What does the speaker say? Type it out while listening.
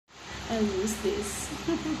I'll use this.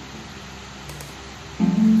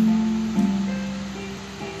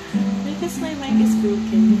 Because my mic is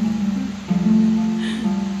broken.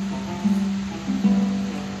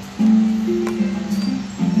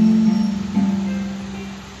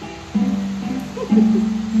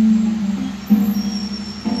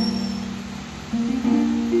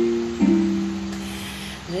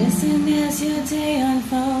 Listen as your day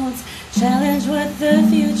unfolds. Challenge what the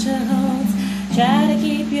future holds. Try to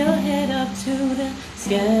keep your head up to the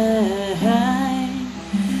sky.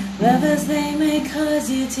 Lovers, they may cause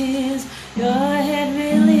you tears. Your head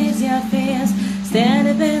relieves your fears. Stand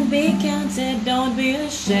up and be counted. Don't be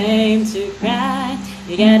ashamed to cry.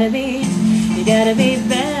 You gotta be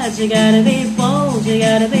bad. You gotta be bold. You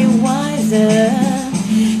gotta be wiser.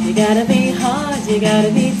 You gotta be hard. You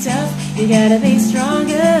gotta be tough. You gotta be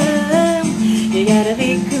stronger. You gotta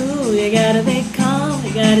be cool. You gotta be calm.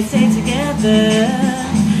 You gotta stay together.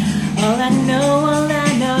 All I know,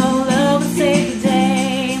 love will save the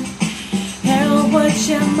day. Herald what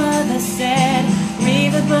your mother said.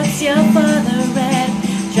 Read the books your father read.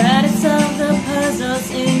 Try to solve the puzzles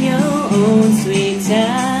in your own sweet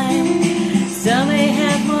time. Some may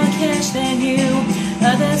have more cash than you.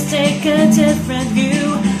 Others take a different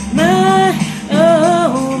view. My